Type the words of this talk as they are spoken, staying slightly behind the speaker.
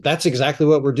That's exactly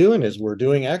what we're doing is we're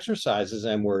doing exercises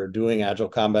and we're doing agile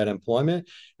combat employment,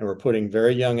 and we're putting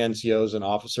very young NCOs and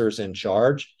officers in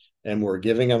charge, and we're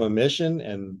giving them a mission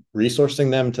and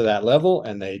resourcing them to that level,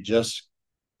 and they just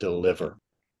deliver.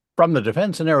 From the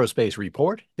Defense and Aerospace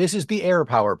Report, this is the Air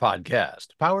Power Podcast,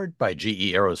 powered by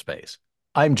GE Aerospace.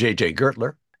 I'm JJ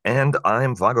Gertler. And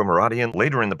I'm Vago Muradian.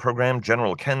 Later in the program,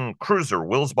 General Ken Cruiser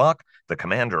Wilsbach, the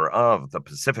commander of the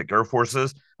Pacific Air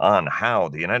Forces, on how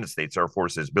the United States Air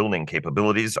Force is building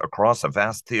capabilities across a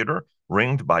vast theater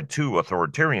ringed by two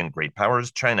authoritarian great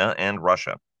powers, China and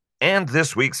Russia. And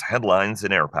this week's headlines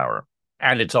in air power.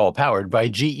 And it's all powered by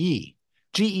GE.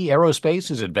 GE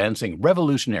Aerospace is advancing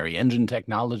revolutionary engine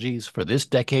technologies for this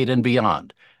decade and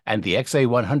beyond, and the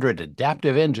XA100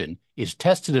 adaptive engine is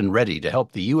tested and ready to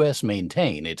help the U.S.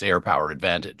 maintain its air power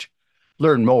advantage.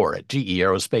 Learn more at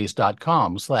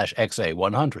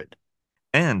geaerospace.com/XA100.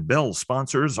 And Bell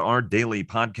sponsors our daily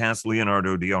podcast.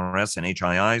 Leonardo DRS and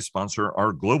HII sponsor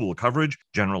our global coverage.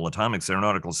 General Atomics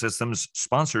Aeronautical Systems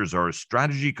sponsors our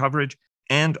strategy coverage.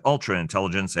 And Ultra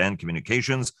Intelligence and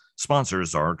Communications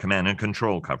sponsors our command and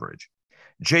control coverage.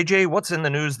 JJ, what's in the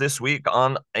news this week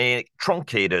on a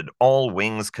truncated all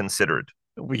wings considered?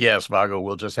 Yes, Vago,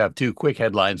 we'll just have two quick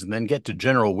headlines and then get to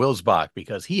General Wilsbach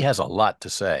because he has a lot to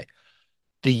say.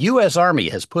 The U.S. Army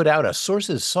has put out a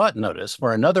sources sought notice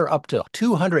for another up to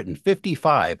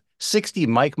 255 60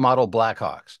 Mike model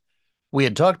Blackhawks. We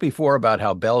had talked before about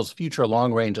how Bell's future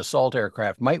long-range assault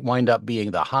aircraft might wind up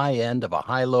being the high end of a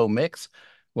high-low mix.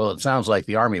 Well, it sounds like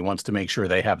the Army wants to make sure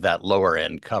they have that lower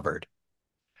end covered.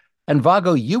 And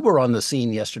Vago, you were on the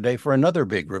scene yesterday for another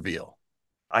big reveal.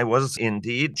 I was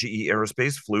indeed. GE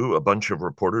Aerospace flew a bunch of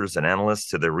reporters and analysts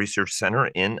to their research center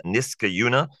in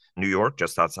Niskayuna, New York,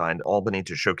 just outside Albany,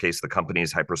 to showcase the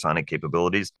company's hypersonic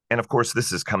capabilities. And of course,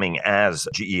 this is coming as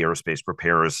GE Aerospace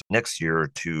prepares next year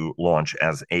to launch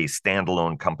as a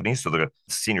standalone company. So the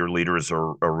senior leaders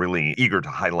are really eager to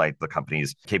highlight the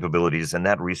company's capabilities. And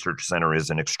that research center is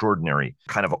an extraordinary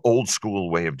kind of old school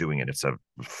way of doing it. It's a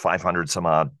 500 some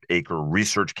odd acre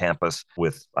research campus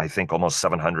with, I think, almost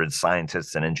 700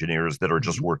 scientists and engineers that are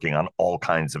just working on all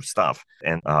kinds of stuff.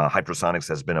 And hypersonics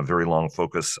has been a very long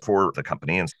focus for the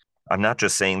company. And I'm not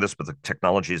just saying this, but the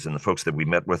technologies and the folks that we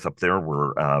met with up there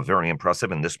were very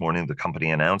impressive. And this morning, the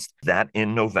company announced that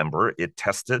in November, it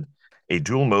tested a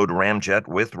dual-mode ramjet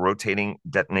with rotating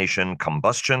detonation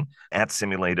combustion at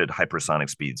simulated hypersonic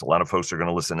speeds. A lot of folks are going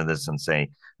to listen to this and say,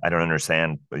 I don't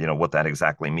understand, what that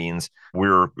exactly means.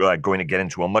 We're going to get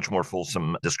into a much more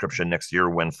fulsome description next year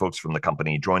when folks from the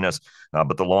company join us.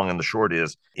 But the long and the short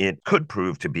is it could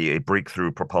prove to be a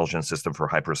breakthrough propulsion system for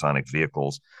hypersonic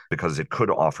vehicles because it could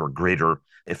offer greater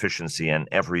efficiency, and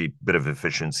every bit of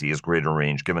efficiency is greater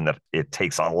range, given that it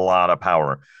takes a lot of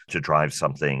power to drive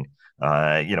something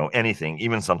anything,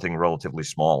 even something relatively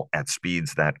small at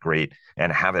speeds that great,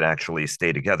 and have it actually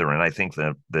stay together. And I think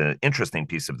the interesting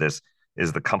piece of this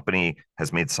is the company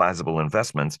has made sizable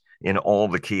investments in all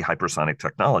the key hypersonic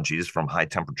technologies, from high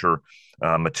temperature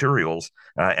materials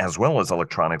as well as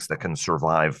electronics that can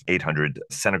survive 800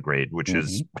 centigrade, which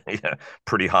is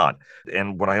pretty hot.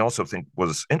 And what I also think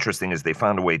was interesting is they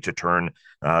found a way to turn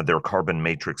their carbon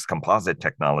matrix composite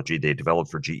technology they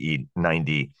developed for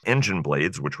GE90 engine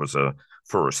blades, which was a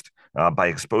first, by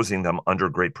exposing them under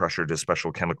great pressure to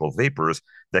special chemical vapors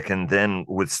that can then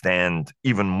withstand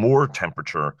even more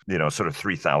temperature, sort of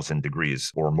 3,000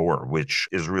 degrees or more, which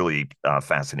is really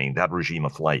fascinating. That regime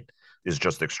of flight is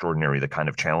just extraordinary, the kind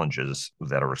of challenges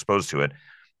that are exposed to it.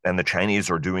 And the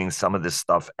Chinese are doing some of this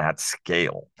stuff at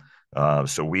scale.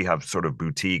 So we have sort of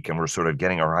boutique and we're sort of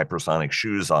getting our hypersonic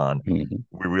shoes on.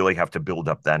 We really have to build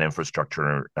up that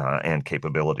infrastructure and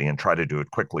capability and try to do it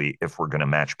quickly if we're going to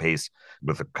match pace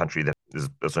with a country that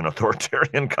is an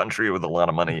authoritarian country with a lot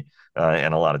of money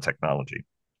and a lot of technology.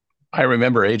 I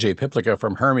remember AJ Piplica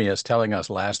from Hermeus telling us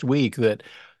last week that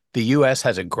the U.S.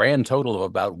 has a grand total of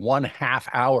about 1/2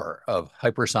 hour of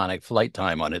hypersonic flight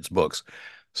time on its books.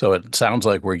 So it sounds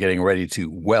like we're getting ready to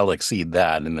well exceed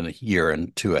that in a year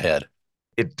and two ahead.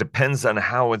 It depends on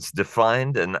how it's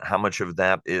defined and how much of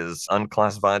that is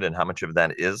unclassified and how much of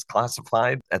that is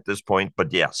classified at this point.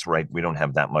 But yes, right, we don't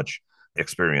have that much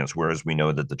experience, whereas we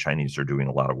know that the Chinese are doing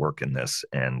a lot of work in this,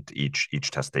 and each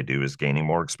test they do is gaining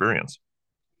more experience.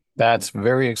 That's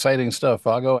very exciting stuff,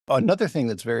 Vago. Another thing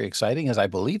that's very exciting is I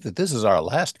believe that this is our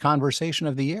last conversation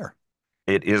of the year.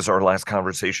 It is our last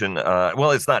conversation. Well,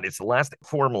 it's not. It's the last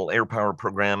formal air power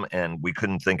program, and we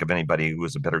couldn't think of anybody who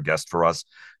was a better guest for us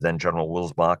than General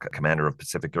Wilsbach, commander of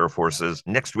Pacific Air Forces.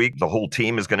 Next week, the whole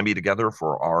team is going to be together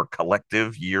for our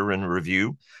collective year in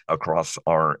review across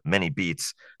our many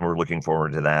beats. And we're looking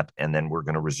forward to that. And then we're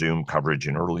going to resume coverage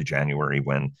in early January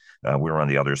when we're on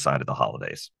the other side of the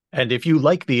holidays. And if you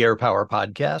like the Air Power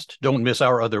podcast, don't miss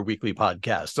our other weekly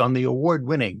podcasts on the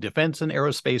award-winning Defense and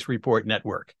Aerospace Report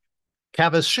Network.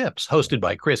 Cavas Ships, hosted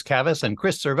by Chris Cavas and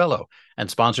Chris Cervello,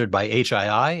 and sponsored by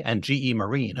HII and GE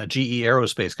Marine, a GE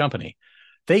Aerospace company.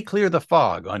 They clear the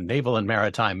fog on naval and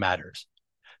maritime matters.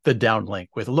 The Downlink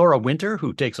with Laura Winter,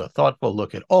 who takes a thoughtful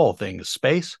look at all things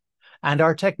space. And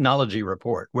our Technology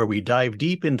Report, where we dive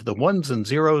deep into the ones and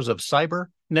zeros of cyber,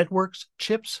 networks,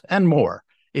 chips, and more.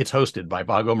 It's hosted by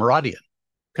Vago Muradian.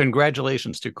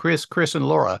 Congratulations to Chris, and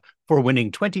Laura for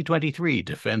winning 2023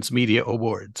 Defense Media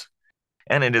Awards.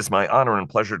 And it is my honor and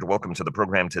pleasure to welcome to the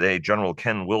program today General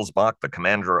Ken Wilsbach, the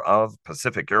commander of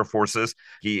Pacific Air Forces.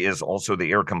 He is also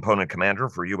the Air Component Commander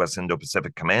for U.S.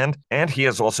 IndoPacific Command, and he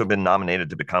has also been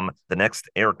nominated to become the next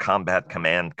Air Combat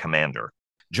Command Commander.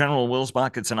 General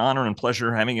Wilsbach, it's an honor and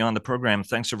pleasure having you on the program.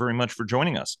 Thanks so very much for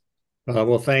joining us.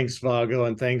 Well, thanks, Vago,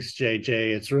 and thanks, JJ.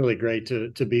 It's really great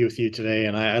to be with you today,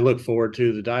 and I look forward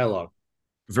to the dialogue.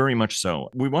 Very much so.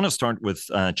 We want to start with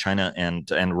China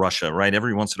and Russia, right?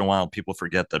 Every once in a while, people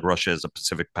forget that Russia is a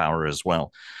Pacific power as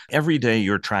well. Every day,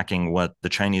 you're tracking what the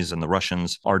Chinese and the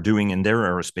Russians are doing in their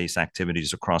aerospace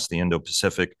activities across the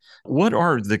Indo-Pacific. What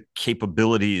are the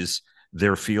capabilities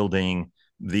they're fielding,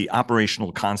 the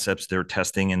operational concepts they're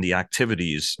testing, and the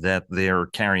activities that they're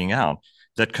carrying out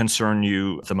that concern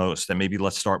you the most? And maybe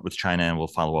let's start with China, and we'll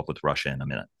follow up with Russia in a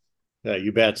minute.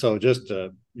 You bet. So just to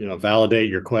validate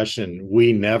your question,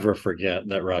 we never forget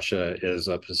that Russia is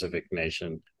a Pacific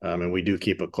nation, and we do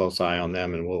keep a close eye on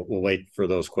them. And we'll wait for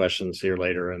those questions here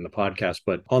later in the podcast.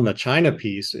 But on the China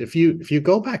piece, if you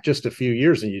go back just a few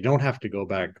years, and you don't have to go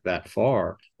back that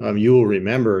far, you will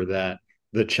remember that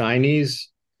the Chinese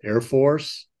Air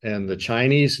Force and the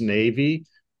Chinese Navy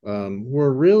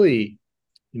were really,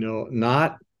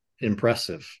 not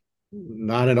impressive.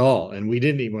 Not at all. And we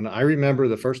didn't even, I remember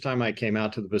the first time I came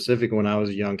out to the Pacific when I was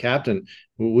a young captain,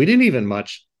 we didn't even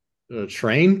much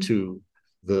train to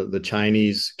the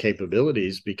Chinese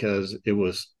capabilities because it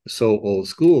was so old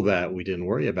school that we didn't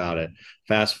worry about it.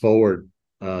 Fast forward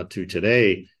to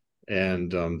today, and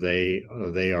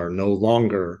they are no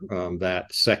longer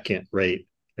that second-rate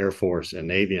Air Force and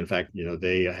Navy. In fact,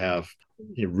 they have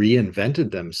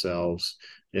reinvented themselves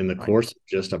in the course of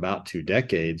just about 2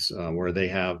 decades, where they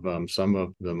have some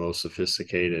of the most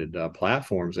sophisticated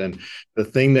platforms. And the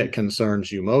thing that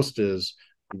concerns you most is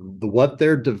what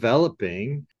they're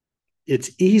developing.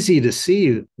 It's easy to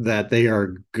see that they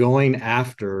are going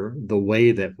after the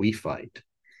way that we fight.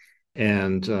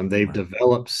 And they've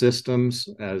developed systems,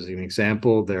 as an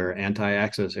example, their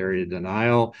anti-access area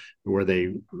denial, where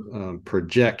they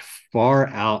project far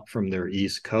out from their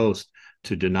East Coast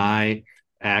to deny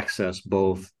access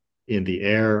both in the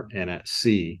air and at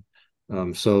sea,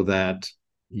 so that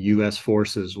U.S.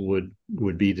 forces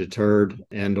would be deterred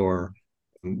and or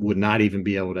would not even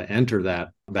be able to enter that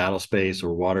battle space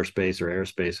or water space or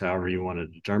airspace, however you want to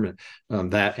determine it.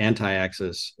 That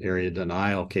anti-access area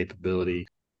denial capability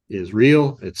is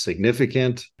real, it's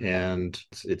significant, and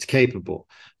it's capable.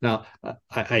 Now,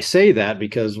 I say that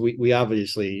because we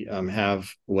obviously have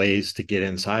ways to get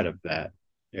inside of that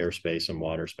airspace and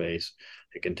water space.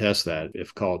 It can test that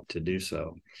if called to do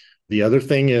so. The other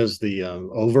thing is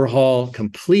the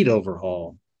complete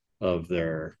overhaul of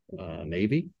their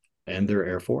Navy and their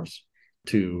Air Force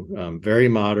to very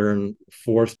modern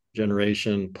 4th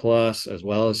generation plus, as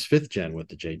well as 5th gen with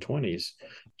the J-20s,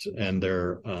 and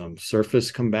their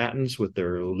surface combatants with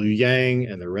their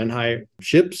Luoyang and their Renhai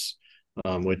ships,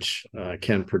 which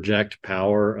can project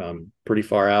power pretty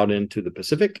far out into the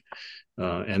Pacific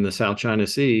and the South China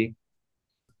Sea.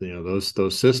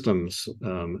 Those systems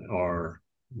are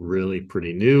really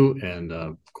pretty new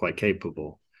and quite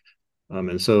capable.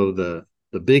 And so the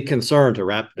big concern, to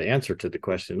wrap the answer to the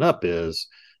question up, is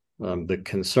the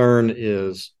concern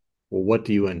is, well, what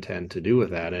do you intend to do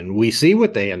with that? And we see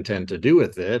what they intend to do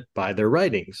with it by their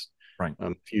writings. Right.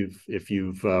 If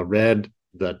you've read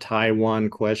the Taiwan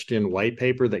question white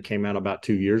paper that came out about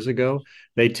 2 years ago,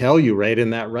 they tell you right in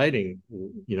that writing,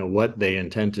 what they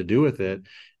intend to do with it.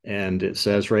 And it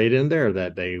says right in there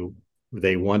that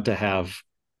they want to have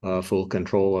full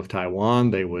control of Taiwan.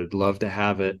 They would love to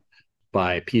have it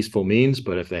by peaceful means,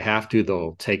 but if they have to,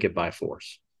 they'll take it by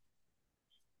force.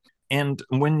 And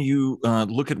when you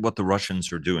look at what the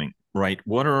Russians are doing, right?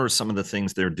 What are some of the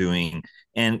things they're doing?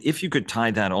 And if you could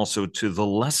tie that also to the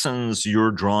lessons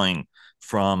you're drawing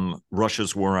from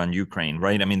Russia's war on Ukraine,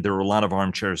 right? I mean, there are a lot of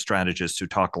armchair strategists who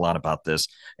talk a lot about this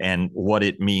and what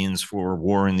it means for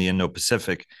war in the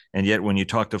Indo-Pacific. And yet, when you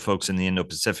talk to folks in the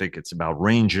Indo-Pacific, it's about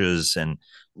ranges and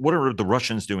what are the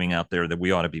Russians doing out there that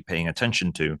we ought to be paying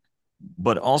attention to?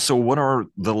 But also, what are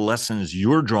the lessons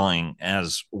you're drawing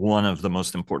as one of the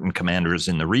most important commanders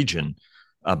in the region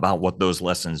about what those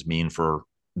lessons mean for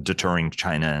deterring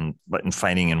China and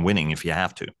fighting and winning if you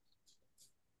have to?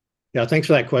 Yeah, thanks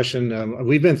for that question.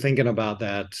 We've been thinking about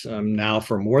that now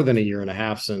for more than a year and a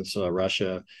half since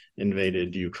Russia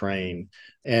invaded Ukraine.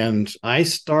 And I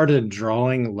started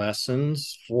drawing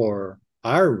lessons for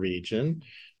our region,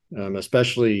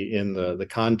 especially in the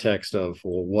context of,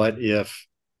 well, what if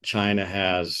China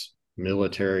has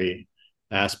military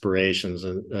aspirations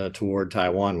toward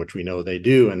Taiwan, which we know they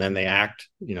do, and then they act,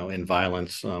 in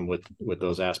violence with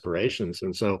those aspirations.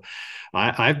 And so,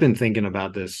 I've been thinking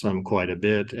about this quite a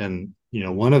bit, and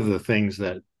one of the things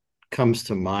that comes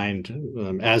to mind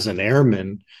as an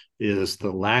airman is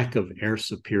the lack of air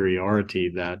superiority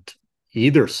that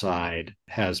either side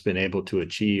has been able to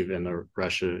achieve in the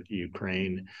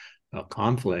Russia-Ukraine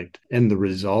conflict, and the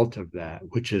result of that,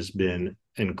 which has been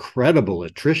incredible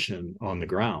attrition on the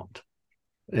ground.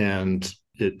 And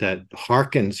that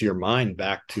harkens your mind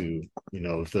back to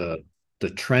the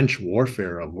trench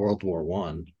warfare of World War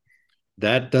One.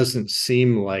 That doesn't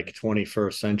seem like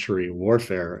 21st century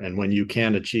warfare. And when you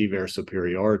can't achieve air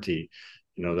superiority,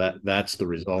 that's the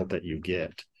result that you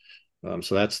get.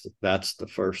 So that's the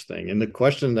first thing. And the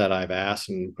question that I've asked,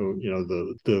 and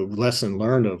the lesson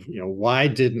learned of why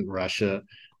didn't Russia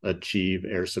achieve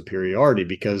air superiority?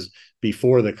 Because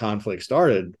before the conflict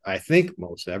started, I think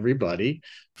most everybody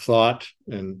thought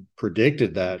and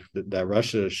predicted that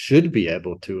Russia should be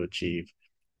able to achieve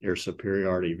air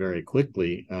superiority very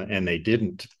quickly, and they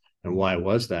didn't. And why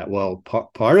was that? Well,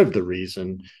 part of the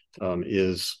reason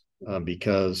is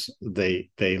because they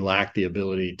lack the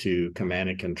ability to command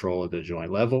and control at the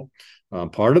joint level.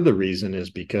 Part of the reason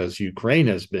is because Ukraine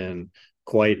has been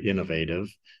quite innovative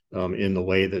in the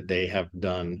way that they have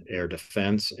done air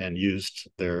defense and used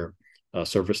their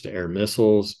surface-to-air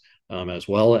missiles as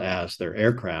well as their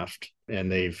aircraft,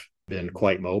 and they've been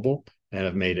quite mobile and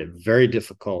have made it very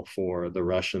difficult for the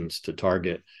Russians to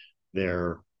target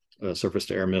their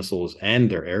surface-to-air missiles and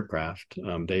their aircraft.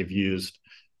 They've used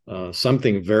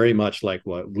something very much like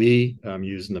what we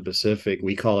use in the Pacific.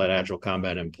 We call it agile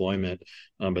combat employment,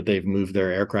 but they've moved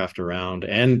their aircraft around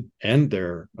and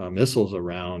their missiles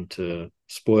around to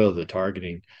spoil the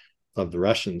targeting of the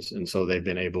Russians. And so they've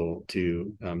been able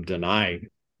to deny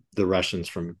the Russians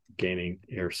from gaining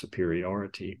air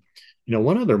superiority.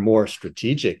 One other more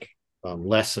strategic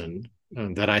lesson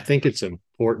that I think it's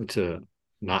important to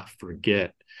not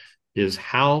forget is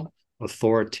how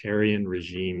authoritarian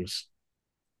regimes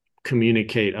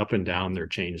communicate up and down their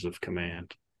chains of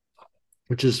command,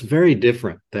 which is very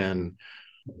different than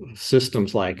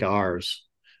systems like ours.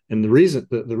 And the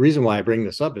reason why I bring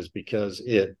this up is because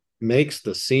it makes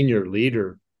the senior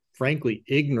leader, frankly,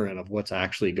 ignorant of what's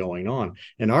actually going on.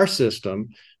 In our system,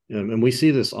 and we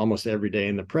see this almost every day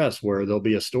in the press, where there'll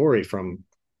be a story from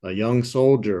a young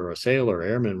soldier, a sailor,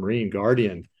 airman, Marine,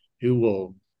 Guardian, who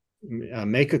will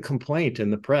make a complaint in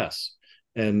the press,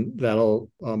 and that'll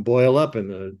boil up,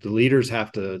 and the leaders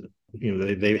have to,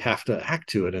 they have to act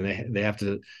to it, and they have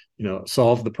to,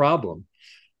 solve the problem.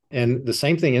 And the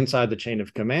same thing inside the chain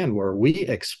of command, where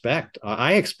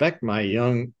I expect my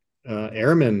young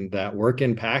airmen that work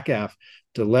in PACAF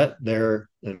to let their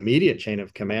immediate chain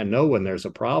of command know when there's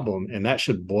a problem, and that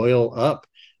should boil up.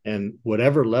 And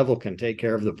whatever level can take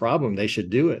care of the problem, they should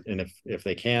do it. And if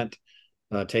they can't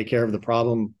take care of the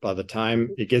problem by the time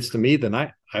it gets to me, then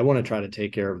I want to try to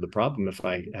take care of the problem if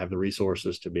I have the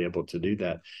resources to be able to do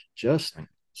that. Just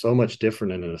so much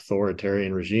different in an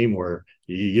authoritarian regime where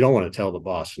you don't want to tell the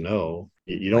boss no.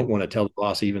 You don't want to tell the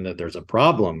boss even that there's a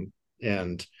problem.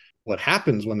 And what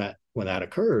happens when that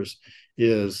occurs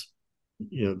is,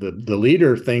 the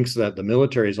leader thinks that the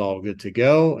military is all good to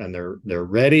go, and they're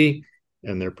ready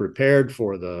and they're prepared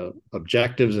for the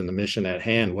objectives and the mission at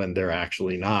hand, when they're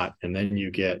actually not. And then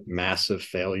you get massive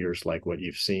failures like what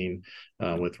you've seen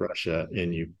with Russia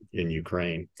in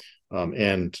Ukraine.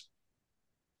 And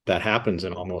that happens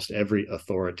in almost every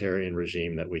authoritarian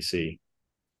regime that we see.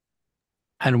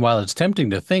 And while it's tempting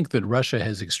to think that Russia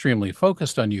has extremely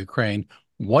focused on Ukraine,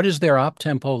 what is their op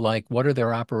tempo like? What are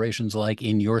their operations like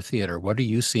in your theater? What are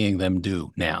you seeing them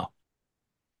do now?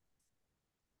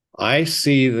 I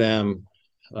see them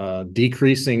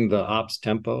decreasing the ops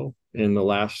tempo in the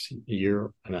last year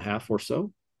and a half or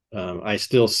so. I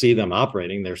still see them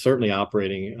operating. They're certainly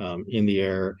operating in the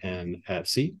air and at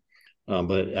sea,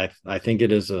 but I think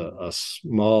it is a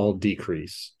small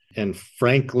decrease. And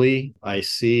frankly, I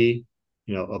see,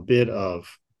 a bit of,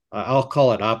 I'll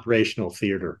call it operational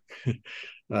theater,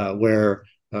 where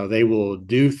they will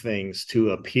do things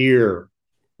to appear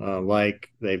like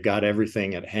they've got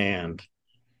everything at hand,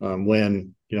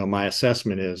 when my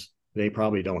assessment is they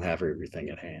probably don't have everything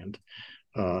at hand.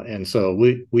 And so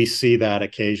we see that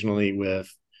occasionally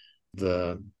with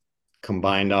the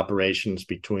combined operations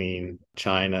between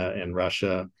China and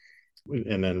Russia,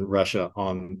 and then Russia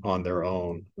on their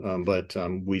own. But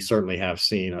we certainly have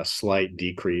seen a slight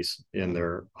decrease in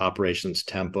their operations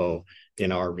tempo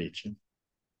in our region.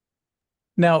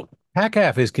 Now,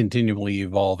 PACAF is continually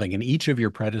evolving, and each of your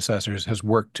predecessors has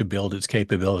worked to build its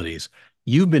capabilities.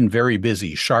 You've been very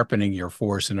busy sharpening your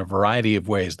force in a variety of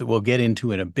ways that we'll get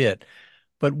into in a bit.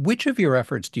 But which of your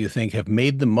efforts do you think have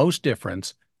made the most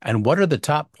difference? And what are the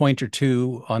top point or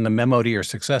two on the memo to your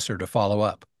successor to follow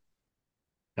up?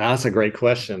 That's a great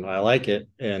question. I like it.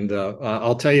 And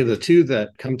I'll tell you the two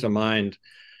that come to mind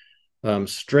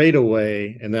straight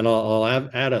away, and then I'll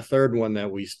add a third one that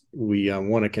we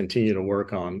want to continue to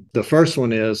work on. The first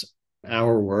one is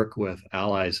our work with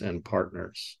allies and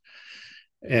partners.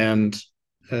 And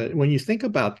when you think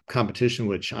about competition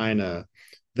with China,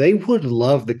 they would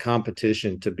love the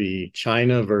competition to be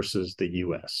China versus the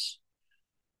US.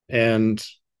 And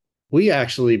we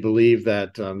actually believe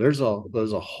that there's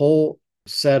a whole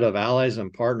set of allies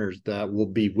and partners that will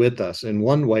be with us in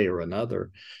one way or another.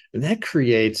 And that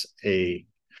creates a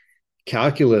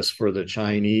calculus for the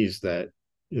Chinese that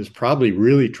is probably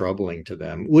really troubling to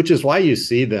them, which is why you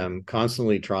see them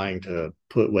constantly trying to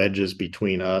put wedges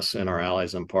between us and our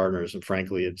allies and partners. And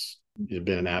frankly, it's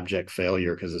been an abject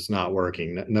failure because it's not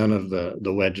working. None of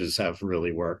the wedges have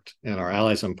really worked. And our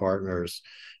allies and partners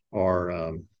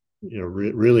are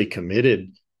really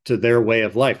committed to their way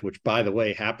of life, which, by the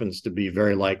way, happens to be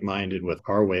very like-minded with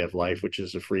our way of life, which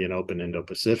is a free and open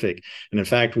Indo-Pacific. And in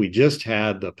fact, we just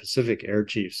had the Pacific Air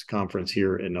Chiefs Conference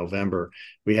here in November.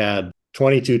 We had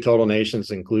 22 total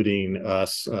nations, including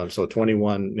us. So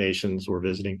 21 nations were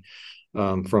visiting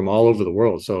from all over the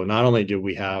world. So not only did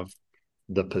we have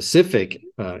the Pacific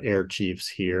Air Chiefs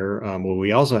here, well,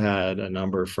 we also had a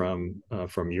number from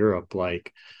Europe,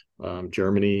 like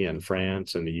Germany and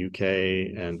France and the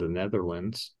UK and the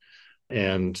Netherlands.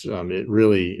 And it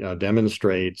really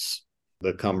demonstrates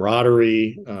the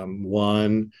camaraderie,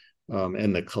 and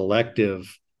the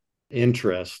collective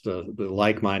interest, the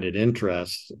like-minded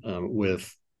interest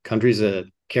with countries that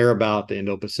care about the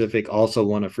Indo-Pacific, also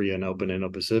want a free and open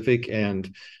Indo-Pacific,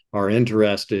 and are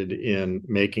interested in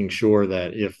making sure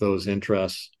that if those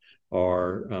interests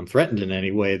are threatened in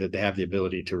any way, that they have the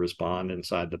ability to respond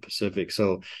inside the Pacific.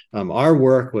 So our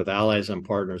work with allies and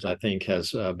partners, I think,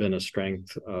 has been a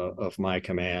strength of my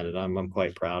command, and I'm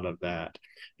quite proud of that.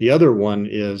 The other one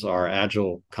is our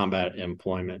agile combat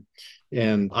employment.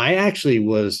 And I actually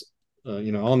was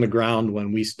on the ground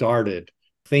when we started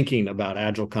thinking about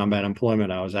agile combat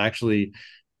employment. I was actually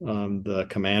the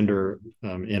commander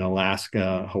in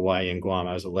Alaska, Hawaii, and Guam.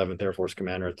 I was 11th Air Force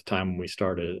commander at the time when we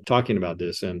started talking about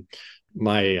this. And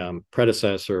my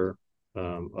predecessor,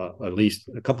 at least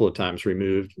a couple of times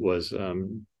removed, was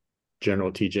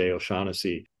General T.J.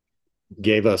 O'Shaughnessy,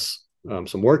 gave us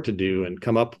some work to do and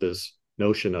come up with this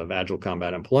notion of agile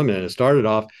combat employment. And it started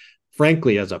off,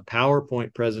 frankly, as a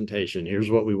PowerPoint presentation.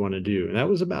 Here's what we want to do. And that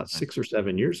was about 6 or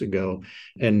 7 years ago.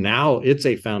 And now it's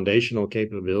a foundational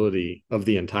capability of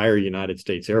the entire United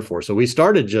States Air Force. So we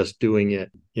started just doing it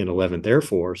in 11th Air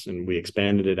Force, and we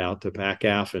expanded it out to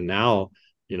PACAF. And now,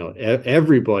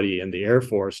 everybody in the Air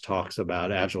Force talks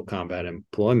about agile combat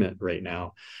employment right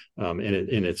now. And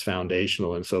it's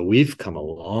foundational. And so we've come a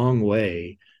long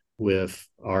way with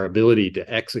our ability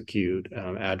to execute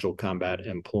agile combat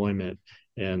employment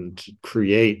and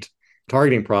create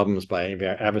targeting problems by any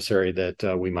adversary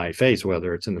that we might face,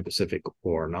 whether it's in the Pacific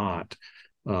or not.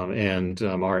 And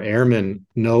our airmen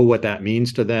know what that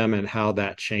means to them and how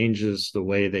that changes the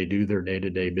way they do their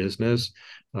day-to-day business.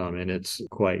 And it's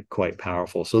quite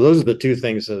powerful. So those are the two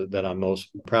things that I'm most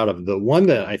proud of. The one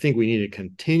that I think we need to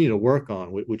continue to work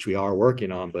on, which we are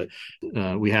working on, but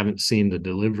we haven't seen the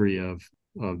delivery of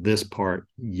this part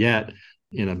yet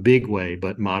in a big way,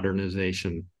 but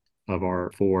modernization of our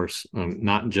force,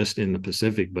 not just in the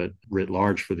Pacific, but writ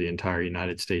large for the entire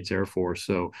United States Air Force.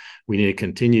 So we need to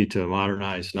continue to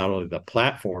modernize not only the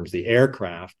platforms, the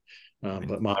aircraft,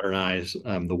 but modernize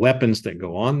the weapons that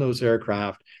go on those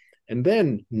aircraft, and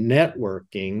then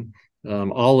networking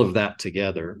all of that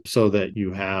together so that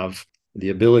you have the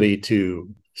ability to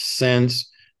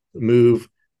sense, move,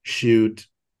 shoot,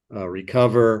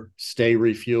 recover, stay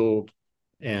refueled,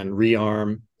 and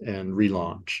rearm and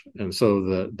relaunch. And so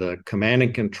the command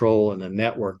and control and the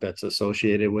network that's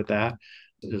associated with that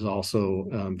is also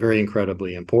very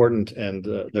incredibly important. And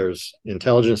there's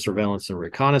intelligence, surveillance, and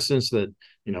reconnaissance that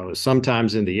is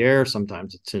sometimes in the air,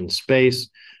 sometimes it's in space.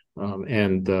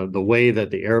 And the way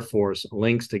that the Air Force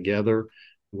links together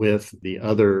with the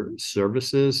other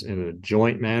services in a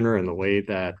joint manner, and the way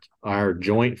that our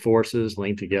joint forces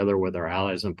link together with our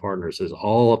allies and partners is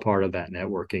all a part of that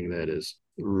networking that is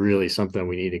really something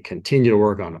we need to continue to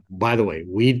work on. By the way,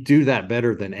 we do that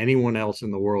better than anyone else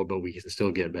in the world, but we can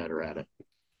still get better at it.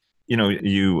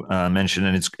 You mentioned,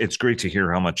 and it's great to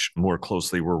hear how much more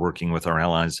closely we're working with our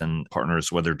allies and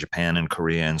partners, whether Japan and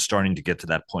Korea, and starting to get to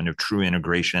that point of true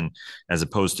integration as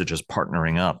opposed to just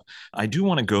partnering up. I do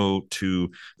want to go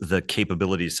to the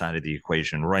capability side of the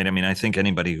equation, right? I mean, I think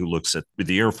anybody who looks at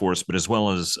the Air Force, but as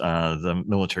well as the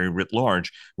military writ large,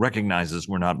 recognizes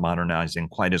we're not modernizing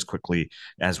quite as quickly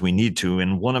as we need to.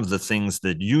 And one of the things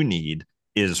that you need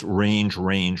is range,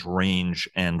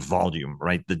 and volume,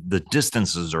 right? The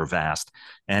distances are vast,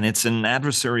 and it's an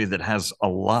adversary that has a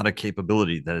lot of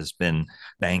capability that has been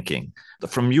banking.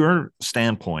 From your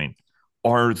standpoint,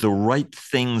 are the right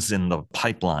things in the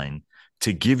pipeline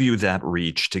to give you that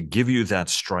reach, to give you that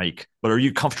strike? But are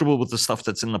you comfortable with the stuff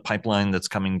that's in the pipeline that's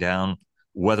coming down,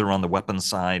 whether on the weapons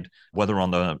side, whether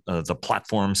on the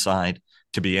platform side,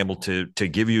 to be able to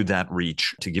give you that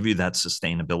reach, to give you that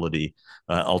sustainability,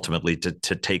 ultimately to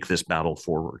take this battle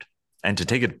forward and to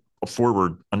take it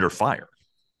forward under fire?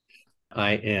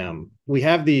 I am. We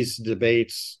have these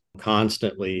debates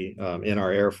constantly in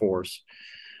our Air Force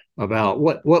about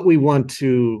what we want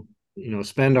to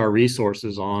spend our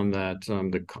resources on, that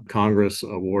the Congress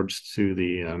awards to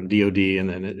the DoD, and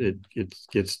then it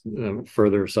gets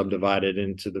further subdivided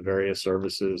into the various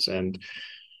services. And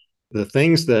the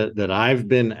things that I've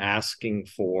been asking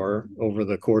for over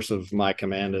the course of my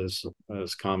command as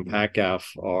COMPACAF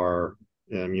are,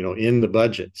 in the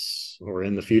budgets or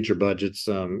in the future budgets,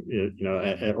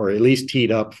 or at least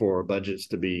teed up for budgets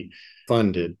to be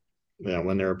funded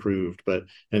when they're approved. But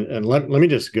and let me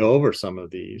just go over some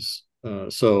of these.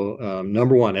 So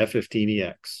number one,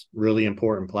 F-15EX, really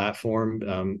important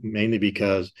platform, mainly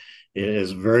because it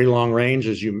is very long range,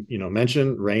 as you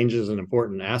mentioned. Range is an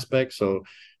important aspect. So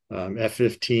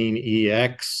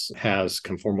F-15EX has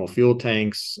conformal fuel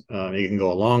tanks. It can go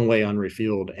a long way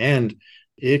unrefueled, and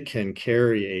it can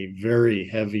carry a very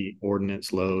heavy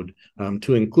ordnance load,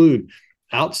 to include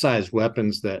outsized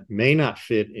weapons that may not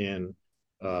fit in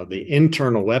the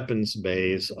internal weapons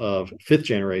bays of fifth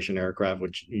generation aircraft,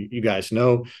 which you guys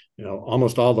know,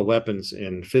 almost all the weapons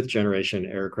in fifth generation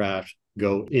aircraft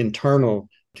go internal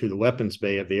to the weapons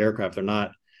bay of the aircraft. They're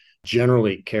not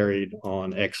generally carried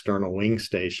on external wing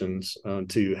stations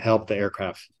to help the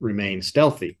aircraft remain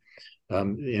stealthy.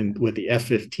 And with the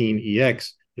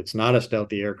F-15EX, it's not a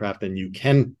stealthy aircraft, and you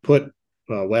can put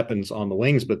weapons on the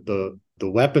wings, but the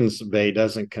weapons bay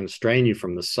doesn't constrain you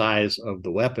from the size of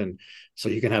the weapon. So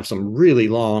you can have some really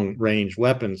long range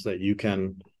weapons that you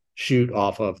can shoot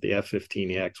off of the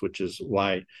F-15EX, which is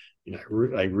why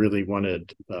I really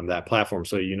wanted that platform.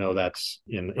 So that's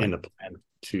in the plan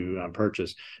to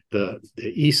purchase. The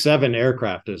E-7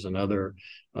 aircraft is another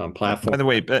platform. By the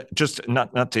way, just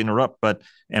not to interrupt,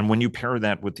 and when you pair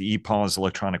that with the EPAWS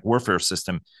electronic warfare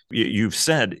system, you've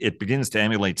said it begins to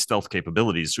emulate stealth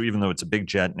capabilities. So even though it's a big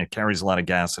jet and it carries a lot of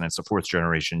gas and it's a fourth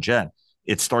generation jet,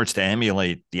 it starts to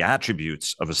emulate the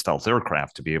attributes of a stealth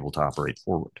aircraft to be able to operate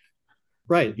forward.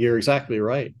 Right. You're exactly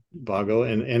right, Vago.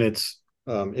 And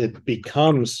it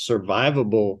becomes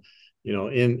survivable,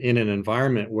 in an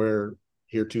environment where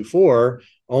heretofore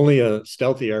only a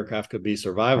stealthy aircraft could be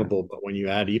survivable. But when you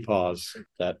add EPAWS,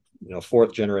 that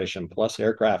fourth generation plus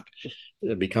aircraft,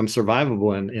 it becomes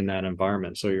survivable in that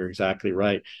environment. So you're exactly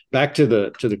right. Back to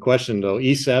the question though,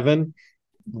 E7,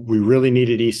 we really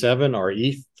needed E7. Our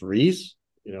E3s,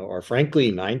 are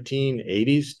frankly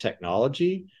 1980s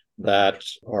technology that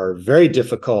are very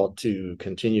difficult to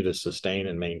continue to sustain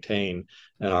and maintain.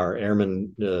 And our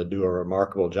airmen do a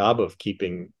remarkable job of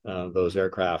keeping those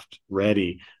aircraft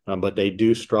ready, but they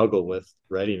do struggle with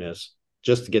readiness.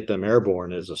 Just to get them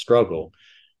airborne is a struggle.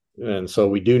 And so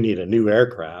we do need a new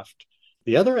aircraft.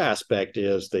 The other aspect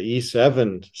is the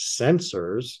E7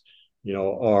 sensors,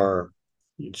 are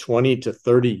 20 to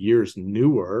 30 years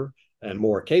newer and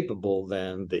more capable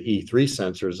than the E3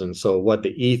 sensors. And so what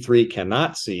the E3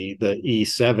 cannot see, the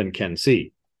E7 can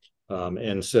see.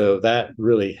 And so that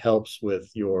really helps with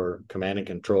your command and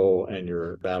control and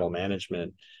your battle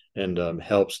management. and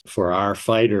helps for our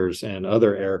fighters and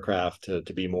other aircraft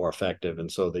to be more effective.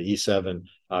 And so the E-7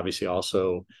 obviously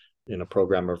also in a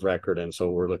program of record. And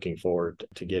so we're looking forward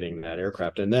to getting that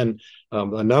aircraft. And then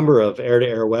a number of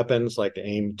air-to-air weapons like the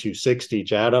AIM-260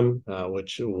 JATM,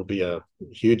 which will be a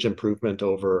huge improvement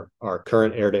over our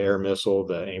current air-to-air missile,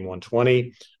 the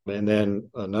AIM-120. And then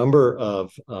a number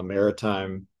of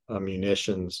maritime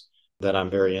munitions that I'm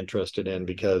very interested in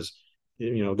because,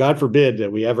 God forbid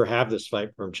that we ever have this fight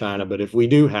from China. But if we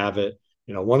do have it,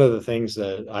 one of the things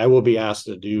that I will be asked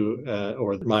to do,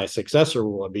 or my successor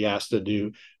will be asked to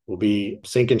do, will be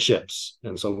sinking ships.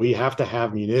 And so we have to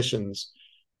have munitions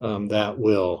that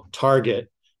will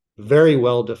target very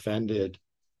well defended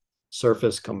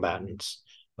surface combatants.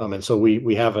 And so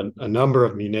we have a number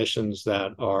of munitions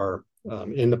that are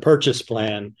in the purchase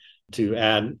plan to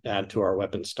add to our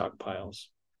weapon stockpiles.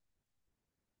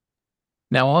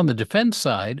 Now, on the defense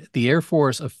side, the Air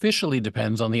Force officially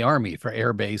depends on the Army for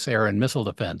air base, air, and missile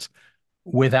defense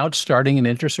without starting an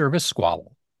inter-service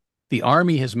squabble. The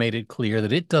Army has made it clear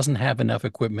that it doesn't have enough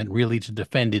equipment really to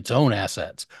defend its own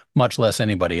assets, much less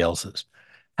anybody else's.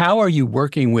 How are you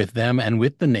working with them and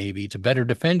with the Navy to better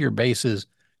defend your bases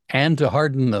and to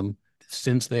harden them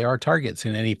since they are targets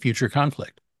in any future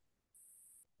conflict?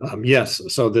 Yes,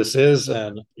 so this is,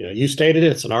 and you stated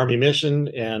it's an Army mission,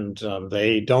 and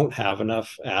they don't have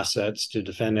enough assets to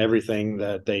defend everything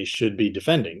that they should be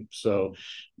defending. So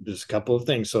there's a couple of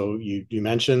things. So you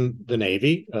mentioned the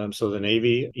Navy. So the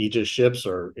Navy Aegis ships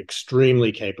are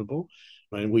extremely capable.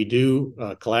 And we do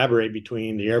collaborate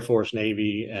between the Air Force,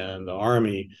 Navy, and the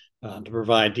Army to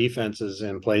provide defenses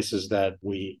in places that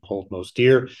we hold most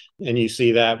dear. And you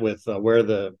see that with where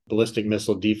the ballistic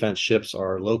missile defense ships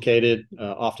are located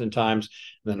oftentimes.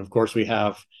 And then, of course, we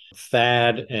have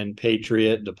THAAD and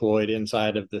Patriot deployed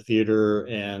inside of the theater,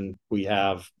 and we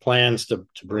have plans to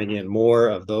bring in more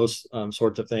of those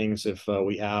sorts of things if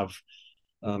we have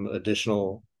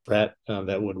additional threat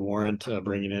that would warrant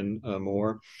bringing in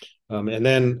more. And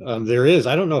then there is,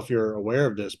 I don't know if you're aware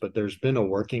of this, but there's been a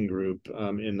working group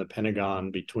in the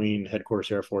Pentagon between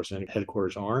Headquarters Air Force and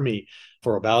Headquarters Army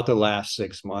for about the last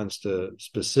 6 months to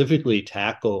specifically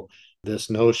tackle this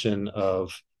notion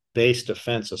of base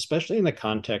defense, especially in the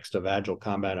context of agile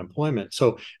combat employment.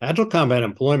 So agile combat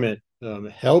employment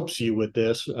helps you with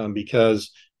this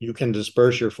because you can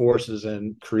disperse your forces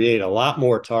and create a lot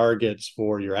more targets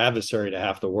for your adversary to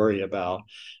have to worry about.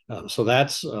 So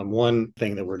that's one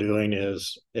thing that we're doing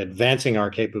is advancing our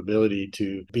capability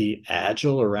to be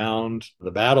agile around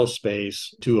the battle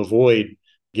space to avoid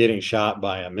getting shot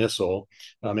by a missile.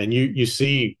 And you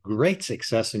see great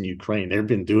success in Ukraine. They've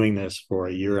been doing this for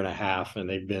a year and a half, and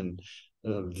they've been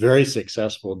very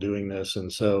successful doing this.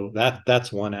 And so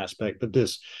that's one aspect. But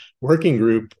this working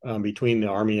group between the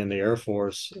Army and the Air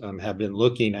Force have been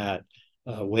looking at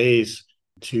ways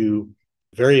to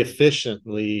very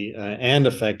efficiently and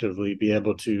effectively be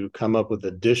able to come up with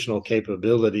additional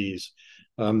capabilities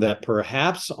that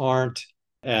perhaps aren't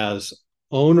as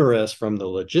onerous from the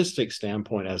logistics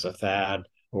standpoint as a THAAD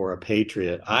or a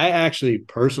Patriot. I actually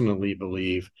personally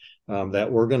believe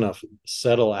that we're going to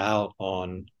settle out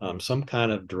on some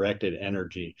kind of directed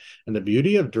energy. And the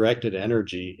beauty of directed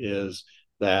energy is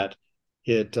that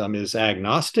it is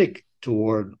agnostic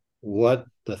toward what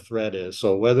the threat is.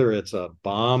 So whether it's a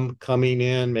bomb coming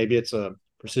in, maybe it's a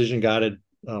precision guided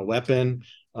weapon,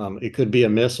 it could be a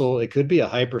missile, it could be a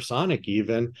hypersonic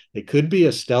even, it could be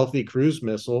a stealthy cruise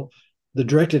missile. The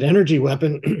directed energy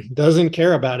weapon doesn't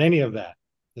care about any of that.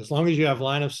 As long as you have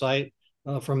line of sight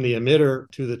from the emitter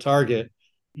to the target,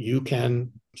 you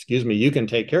can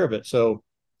take care of it. So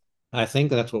I think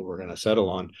that's what we're going to settle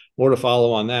on. More to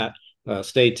follow on that.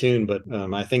 Stay tuned, but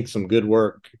I think some good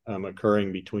work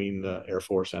occurring between the Air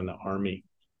Force and the Army.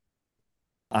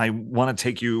 I want to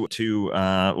take you to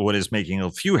what is making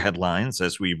a few headlines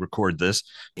as we record this.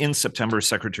 In September,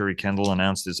 Secretary Kendall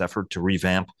announced his effort to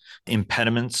revamp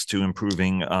impediments to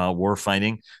improving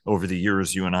warfighting. Over the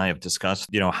years, you and I have discussed,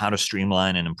 how to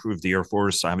streamline and improve the Air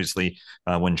Force. Obviously,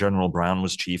 when General Brown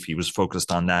was chief, he was focused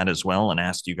on that as well and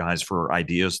asked you guys for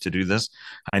ideas to do this.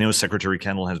 I know Secretary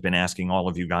Kendall has been asking all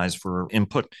of you guys for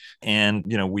input. And,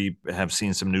 we have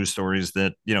seen some news stories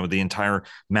that, the entire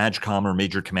MAJCOM or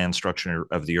Major Command Structure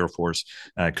of the Air Force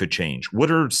could change.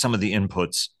 What are some of the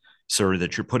inputs, sir,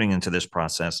 that you're putting into this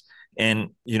process? And,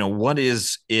 what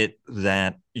is it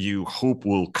that you hope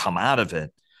will come out of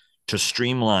it to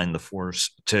streamline the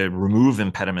force, to remove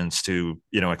impediments to,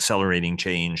 accelerating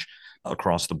change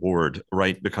across the board,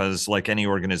 right? Because like any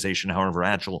organization, however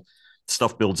agile,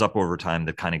 stuff builds up over time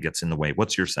that kind of gets in the way.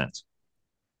 What's your sense?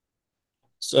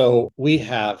 So we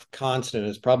have constant,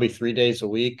 it's probably 3 days a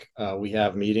week. We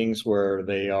have meetings where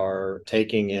they are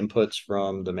taking inputs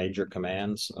from the major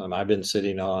commands. I've been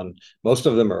sitting on, most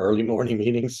of them are early morning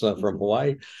meetings from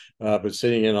Hawaii, but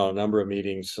sitting in on a number of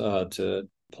meetings to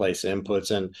place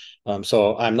inputs. And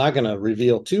so I'm not going to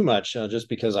reveal too much just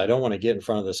because I don't want to get in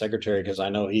front of the secretary because I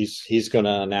know he's going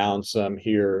to announce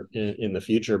here in the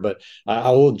future, but I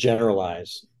will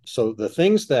generalize. So the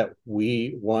things that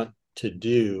we want to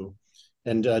do,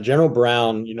 and General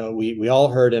Brown, we all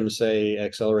heard him say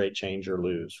accelerate, change, or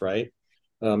lose, right?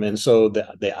 And so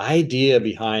the idea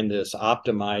behind this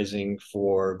optimizing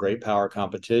for great power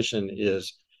competition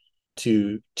is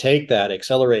to take that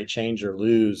accelerate, change, or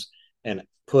lose and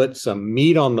put some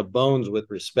meat on the bones with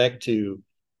respect to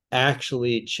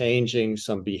actually changing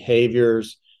some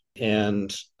behaviors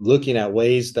and looking at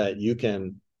ways that you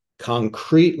can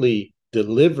concretely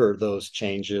deliver those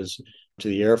changes to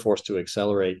the Air Force to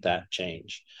accelerate that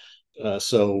change.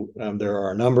 So there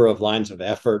are a number of lines of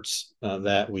efforts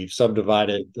that we've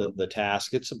subdivided the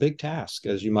task. It's a big task,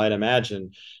 as you might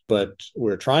imagine, but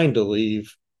we're trying to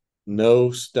leave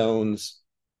no stones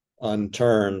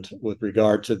unturned with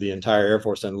regard to the entire Air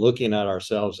Force and looking at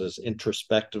ourselves as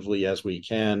introspectively as we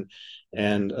can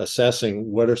and assessing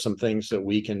what are some things that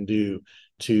we can do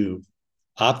to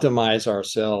optimize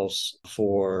ourselves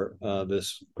for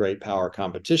this great power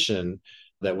competition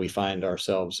that we find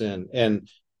ourselves in. And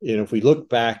if we look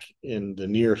back in the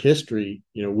near history,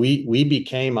 we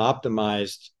became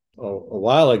optimized a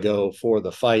while ago for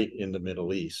the fight in the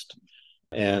Middle East.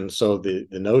 And so the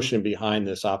notion behind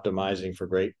this optimizing for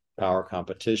great power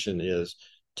competition is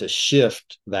to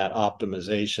shift that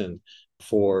optimization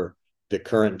for the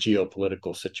current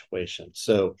geopolitical situation.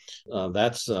 So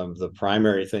that's the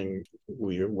primary thing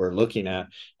we're looking at.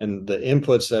 And the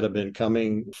inputs that have been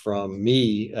coming from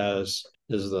me as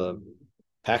the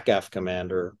PACAF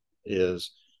commander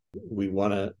is we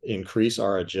want to increase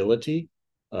our agility.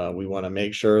 We want to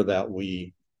make sure that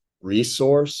we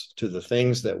resource to the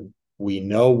things that we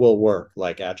know will work,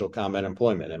 like agile combat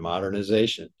employment and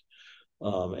modernization.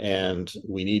 And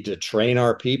we need to train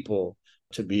our people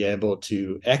to be able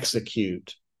to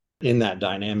execute in that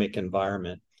dynamic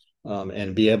environment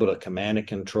and be able to command and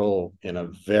control in a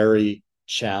very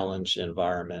challenged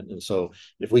environment. And so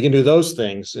if we can do those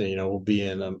things, we'll be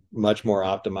in a much more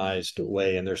optimized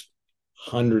way. And there's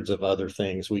hundreds of other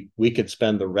things. We could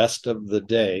spend the rest of the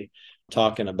day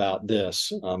talking about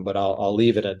this, but I'll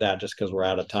leave it at that just because we're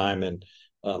out of time, and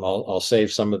I'll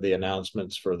save some of the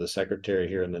announcements for the secretary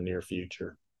here in the near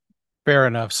future. Fair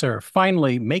enough, sir.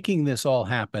 Finally, making this all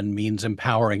happen means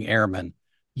empowering airmen.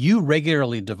 You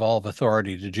regularly devolve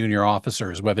authority to junior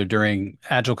officers, whether during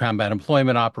agile combat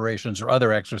employment operations or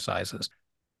other exercises.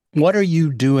 What are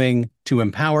you doing to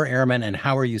empower airmen, and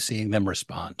how are you seeing them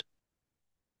respond?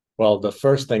 Well, the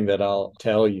first thing that I'll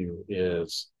tell you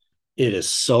is it is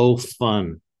so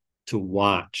fun to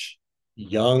watch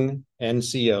young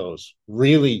NCOs,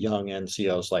 really young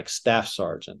NCOs like staff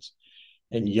sergeants,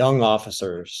 and young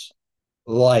officers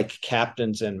like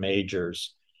captains and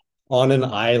majors on an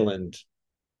island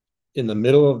in the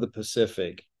middle of the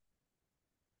Pacific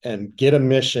and get a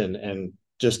mission and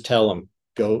just tell them,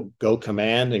 go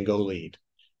command and go lead.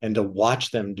 And to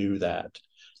watch them do that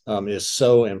is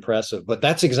so impressive. But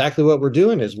that's exactly what we're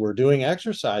doing is we're doing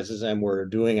exercises and we're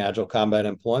doing agile combat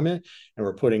employment, and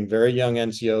we're putting very young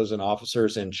NCOs and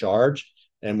officers in charge,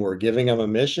 and we're giving them a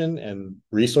mission and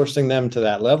resourcing them to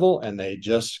that level, and they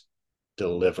just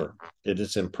deliver. It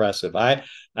is impressive. I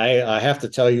have to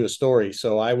tell you a story.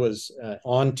 So I was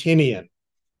on Tinian.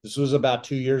 This was about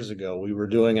 2 years ago. We were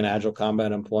doing an agile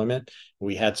combat employment.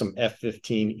 We had some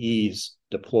F-15Es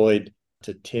deployed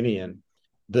to Tinian.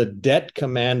 The det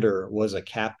commander was a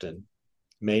captain,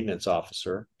 maintenance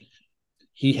officer.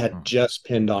 He had just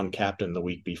pinned on captain the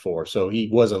week before. So he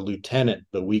was a lieutenant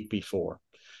the week before.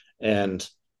 And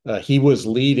he was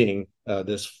leading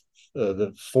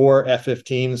the 4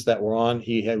 F-15s that were on.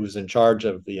 He was in charge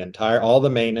of all the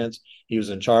maintenance. He was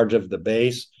in charge of the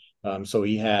base. So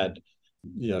he had,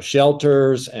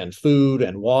 shelters and food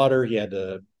and water. He had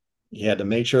to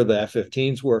make sure the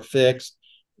F-15s were fixed.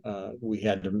 We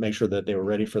had to make sure that they were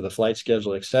ready for the flight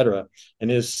schedule, et cetera. And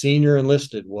his senior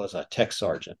enlisted was a tech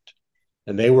sergeant.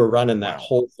 And they were running that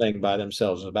whole thing by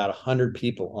themselves. About 100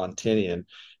 people on Tinian.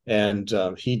 And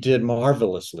he did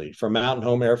marvelously for Mountain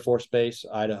Home Air Force Base,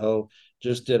 Idaho,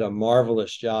 just did a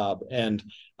marvelous job. And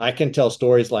I can tell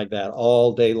stories like that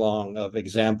all day long of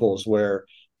examples where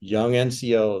young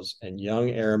NCOs and young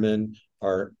airmen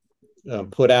are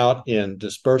put out in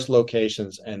dispersed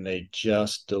locations and they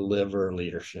just deliver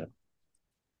leadership.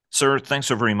 Sir, thanks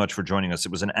so very much for joining us.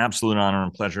 It was an absolute honor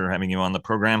and pleasure having you on the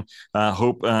program.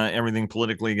 Hope everything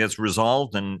politically gets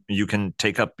resolved and you can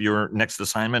take up your next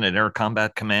assignment at Air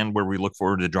Combat Command, where we look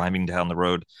forward to driving down the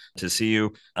road to see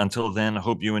you. Until then,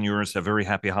 hope you and yours have very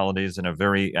happy holidays and a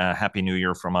very happy new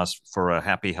year from us for a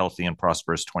happy, healthy, and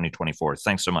prosperous 2024.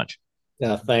 Thanks so much.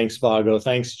 Yeah, thanks, Vago.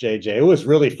 Thanks, JJ. It was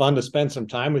really fun to spend some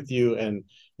time with you, and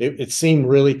it seemed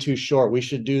really too short. We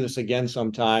should do this again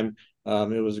sometime.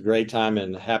 It was a great time,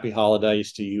 and happy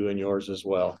holidays to you and yours as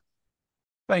well.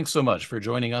 Thanks so much for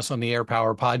joining us on the Air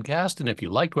Power Podcast. And if you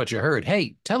liked what you heard,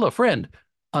 hey, tell a friend,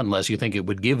 unless you think it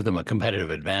would give them a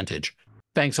competitive advantage.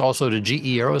 Thanks also to GE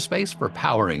Aerospace for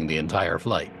powering the entire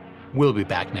flight. We'll be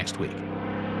back next week.